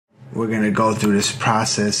we're going to go through this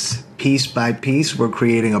process piece by piece. We're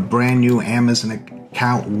creating a brand new Amazon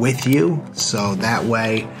account with you, so that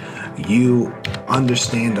way you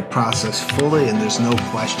understand the process fully and there's no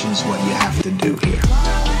questions what you have to do here.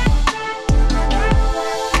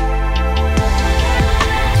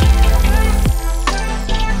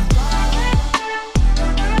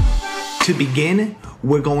 To begin,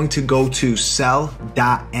 we're going to go to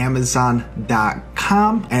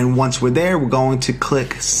sell.amazon.com, and once we're there, we're going to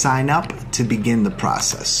click sign up to begin the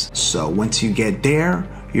process. So once you get there,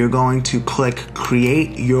 you're going to click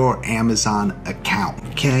create your Amazon account.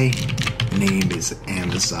 Okay, name is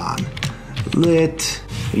Amazon Lit.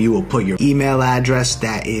 You will put your email address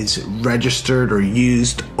that is registered or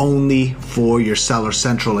used only for your Seller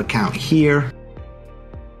Central account here.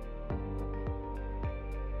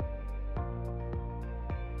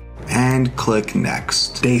 And click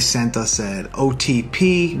next. They sent us an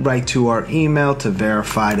OTP right to our email to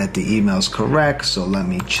verify that the email is correct. So let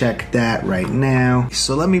me check that right now.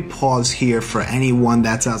 So let me pause here for anyone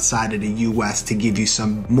that's outside of the US to give you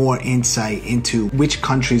some more insight into which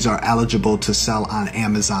countries are eligible to sell on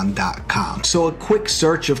Amazon.com. So a quick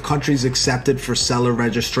search of countries accepted for seller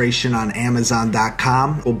registration on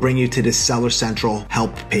Amazon.com will bring you to the Seller Central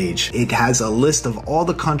help page. It has a list of all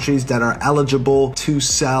the countries that are eligible to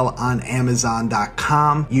sell on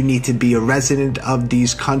Amazon.com. You need to be a resident of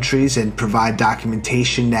these countries and provide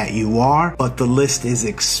documentation that you are, but the list is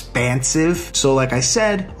expansive. So like I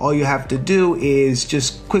said, all you have to do is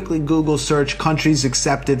just quickly Google search countries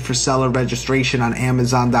accepted for seller registration on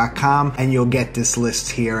Amazon.com and you'll get this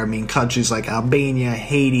list here. I mean, countries like Albania,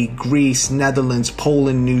 Haiti, Greece, Netherlands,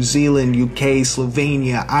 Poland, New Zealand, UK,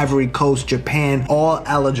 Slovenia, Ivory Coast, Japan, all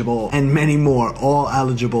eligible, and many more, all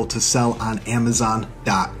eligible to sell on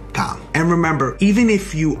Amazon.com. And remember, even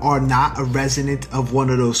if you are not a resident of one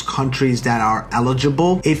of those countries that are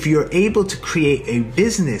eligible, if you're able to create a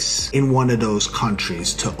business in one of those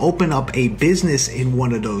countries, to open up a business in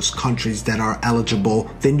one of those countries that are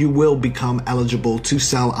eligible, then you will become eligible to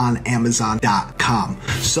sell on Amazon.com.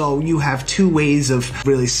 So you have two ways of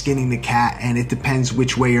really skinning the cat, and it depends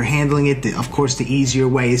which way you're handling it. Of course, the easier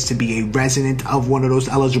way is to be a resident of one of those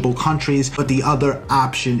eligible countries, but the other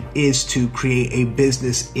option is to create a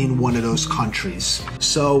business in one of those countries.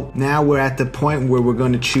 So now we're at the point where we're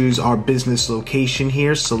going to choose our business location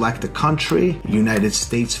here. Select the country, United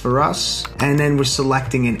States for us, and then we're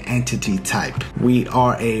selecting an entity type. We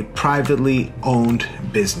are a privately owned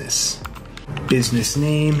business. Business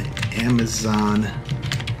name, Amazon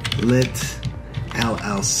Lit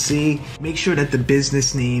LLC. Make sure that the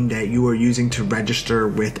business name that you are using to register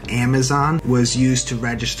with Amazon was used to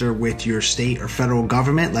register with your state or federal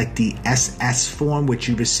government, like the SS form which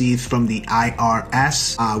you received from the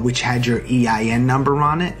IRS, which had your EIN number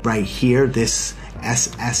on it. Right here, this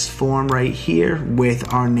SS form right here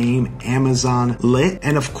with our name Amazon Lit.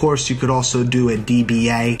 And of course you could also do a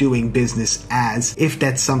DBA, doing business as, if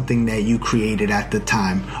that's something that you created at the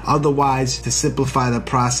time. Otherwise, to simplify the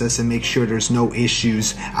process and make sure there's no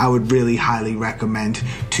issues, I would really highly recommend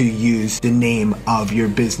to use the name of your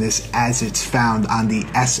business as it's found on the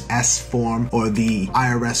SS form or the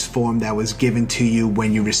IRS form that was given to you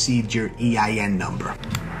when you received your EIN number.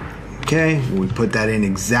 Okay, we put that in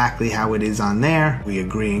exactly how it is on there. We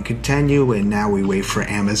agree and continue, and now we wait for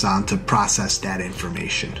Amazon to process that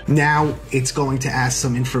information. Now it's going to ask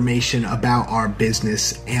some information about our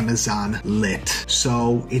business, Amazon Lit.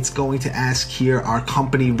 So it's going to ask here our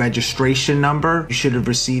company registration number. You should have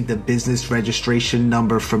received the business registration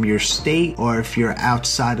number from your state, or if you're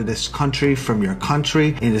outside of this country, from your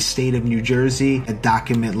country. In the state of New Jersey, a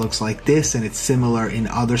document looks like this, and it's similar in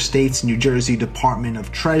other states. New Jersey Department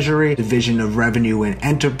of Treasury, Division of Revenue and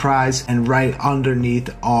Enterprise, and right underneath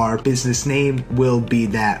our business name will be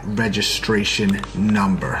that registration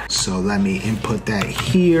number. So let me input that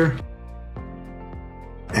here.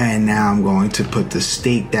 And now I'm going to put the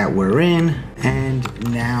state that we're in, and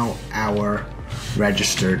now our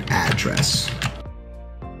registered address.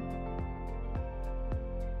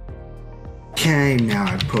 Okay, now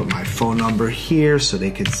I put my phone number here so they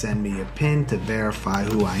can send me a PIN to verify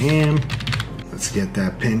who I am. Let's get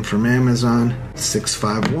that PIN from Amazon.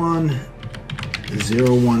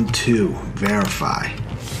 651012. Verify.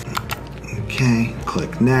 Okay,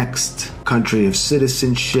 click next. Country of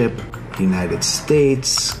citizenship, United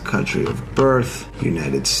States. Country of birth,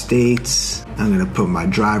 United States. I'm gonna put my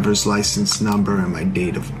driver's license number and my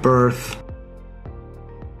date of birth.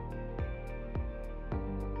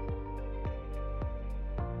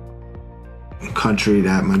 Country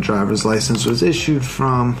that my driver's license was issued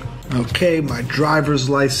from. Okay, my driver's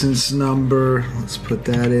license number, let's put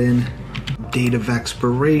that in. date of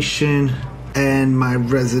expiration, and my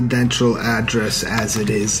residential address as it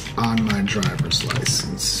is on my driver's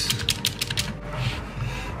license.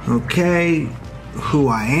 Okay, who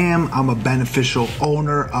I am. I'm a beneficial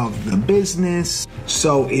owner of the business.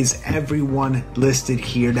 So is everyone listed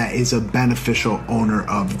here that is a beneficial owner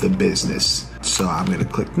of the business? So I'm going to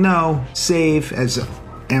click no, save, as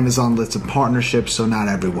Amazon lists a partnership, so not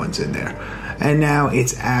everyone's in there. And now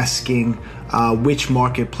it's asking which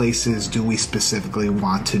marketplaces do we specifically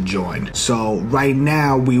want to join. So right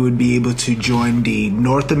now we would be able to join the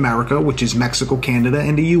North America, which is Mexico, Canada,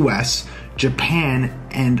 and the US, Japan,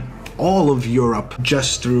 and all of Europe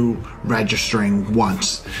just through registering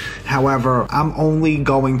once. However, I'm only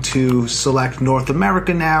going to select North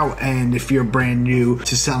America now, and if you're brand new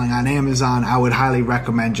to selling on Amazon, I would highly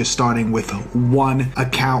recommend just starting with one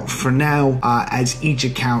account for now, as each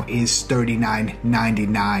account is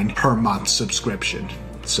 $39.99 per month subscription.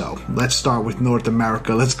 So let's start with North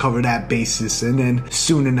America. Let's cover that basis, and then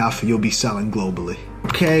soon enough you'll be selling globally.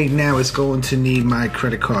 Okay, now it's going to need my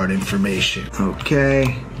credit card information.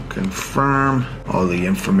 Okay, confirm. All the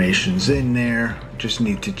information's in there. Just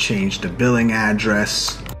need to change the billing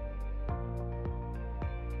address.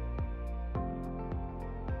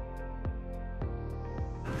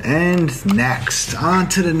 And next, on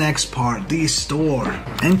to the next part, the store.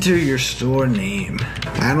 Enter your store name.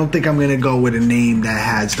 I don't think I'm gonna go with a name that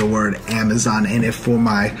has the word Amazon in it for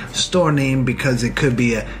my store name, because it could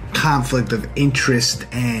be a conflict of interest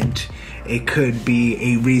and it could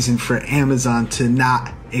be a reason for Amazon to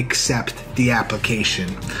not accept the application.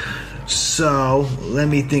 So let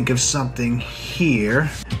me think of something here.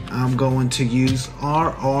 I'm going to use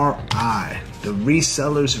RRI, the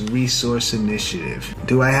Resellers Resource Initiative.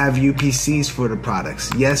 Do I have UPCs for the products?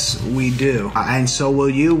 Yes, we do. And so will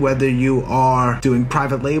you. Whether you are doing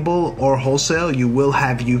private label or wholesale, you will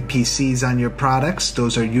have UPCs on your products.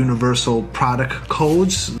 Those are universal product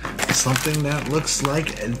codes. Something that looks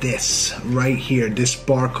like this right here. This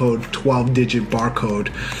barcode, 12-digit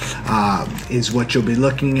barcode, is what you'll be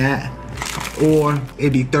looking at. Or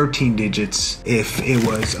it'd be 13 digits if it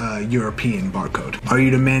was a European barcode. Are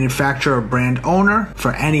you the manufacturer or brand owner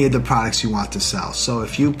for any of the products you want to sell? So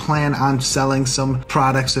if you plan on selling some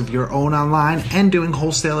products of your own online and doing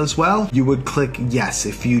wholesale as well, you would click yes.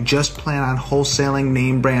 If you just plan on wholesaling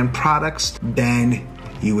name brand products, then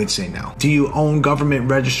you would say no. Do you own government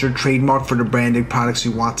registered trademark for the branded products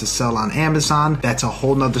you want to sell on Amazon? That's a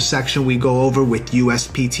whole nother section we go over with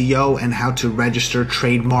USPTO and how to register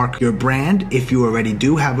trademark your brand. If you already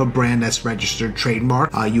do have a brand that's registered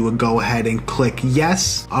trademark, you would go ahead and click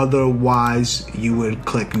yes. Otherwise, you would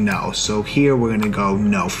click no. So here we're gonna go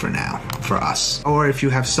no for now, for us. Or if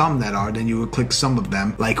you have some that are, then you would click some of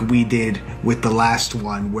them, like we did with the last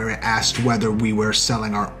one where it asked whether we were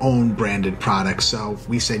selling our own branded products. So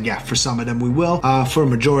we said, yeah, for some of them we will. For a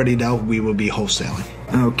majority though, we will be wholesaling.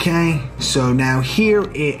 Okay, so now here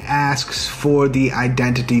it asks for the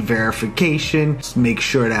identity verification. Just make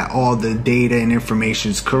sure that all the data and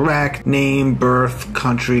information is correct. Name, birth,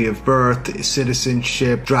 country of birth,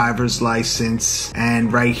 citizenship, driver's license,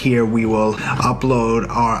 and right here we will upload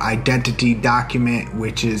our identity document,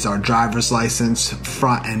 which is our driver's license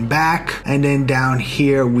front and back. And then down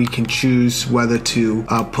here we can choose whether to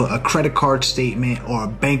put a credit card statement or a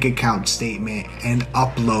bank account statement and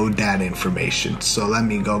upload that information. So let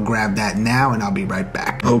me go grab that now and I'll be right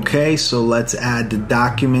back. Okay, so let's add the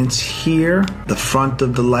documents here, the front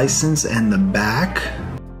of the license and the back.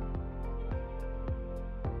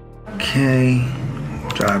 Okay,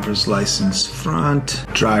 driver's license front,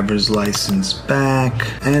 driver's license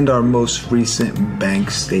back, and our most recent bank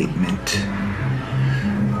statement.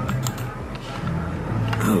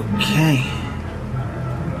 Okay.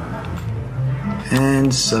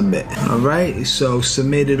 And submit. All right, so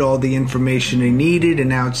submitted all the information they needed, and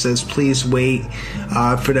now it says please wait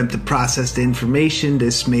for them to process the information.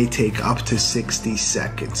 This may take up to 60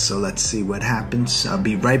 seconds. So let's see what happens. I'll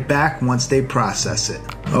be right back once they process it.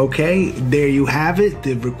 Okay, there you have it.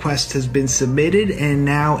 The request has been submitted, and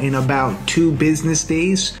now in about 2 business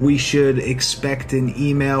days, we should expect an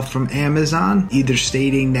email from Amazon, either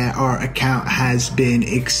stating that our account has been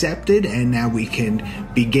accepted and now we can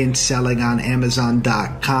begin selling on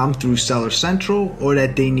Amazon.com through Seller Central, or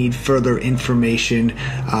that they need further information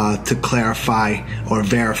to clarify or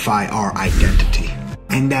verify our identity.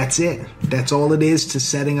 And that's it. That's all it is to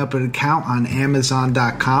setting up an account on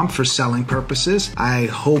Amazon.com for selling purposes. I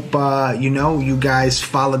hope, you guys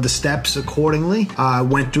followed the steps accordingly. I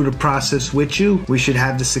went through the process with you. We should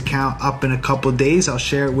have this account up in a couple of days. I'll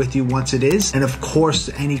share it with you once it is. And of course,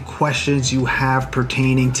 any questions you have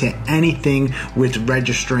pertaining to anything with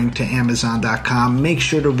registering to Amazon.com, make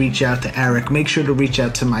sure to reach out to Eric. Make sure to reach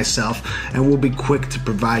out to myself, and we'll be quick to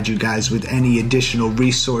provide you guys with any additional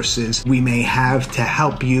resources we may have to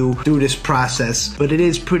help you through this process. But it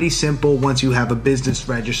is pretty simple once you have a business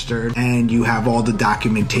registered and you have all the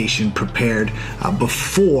documentation prepared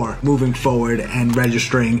before moving forward and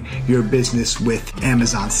registering your business with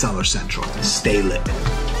Amazon Seller Central. Stay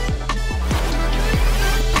lit.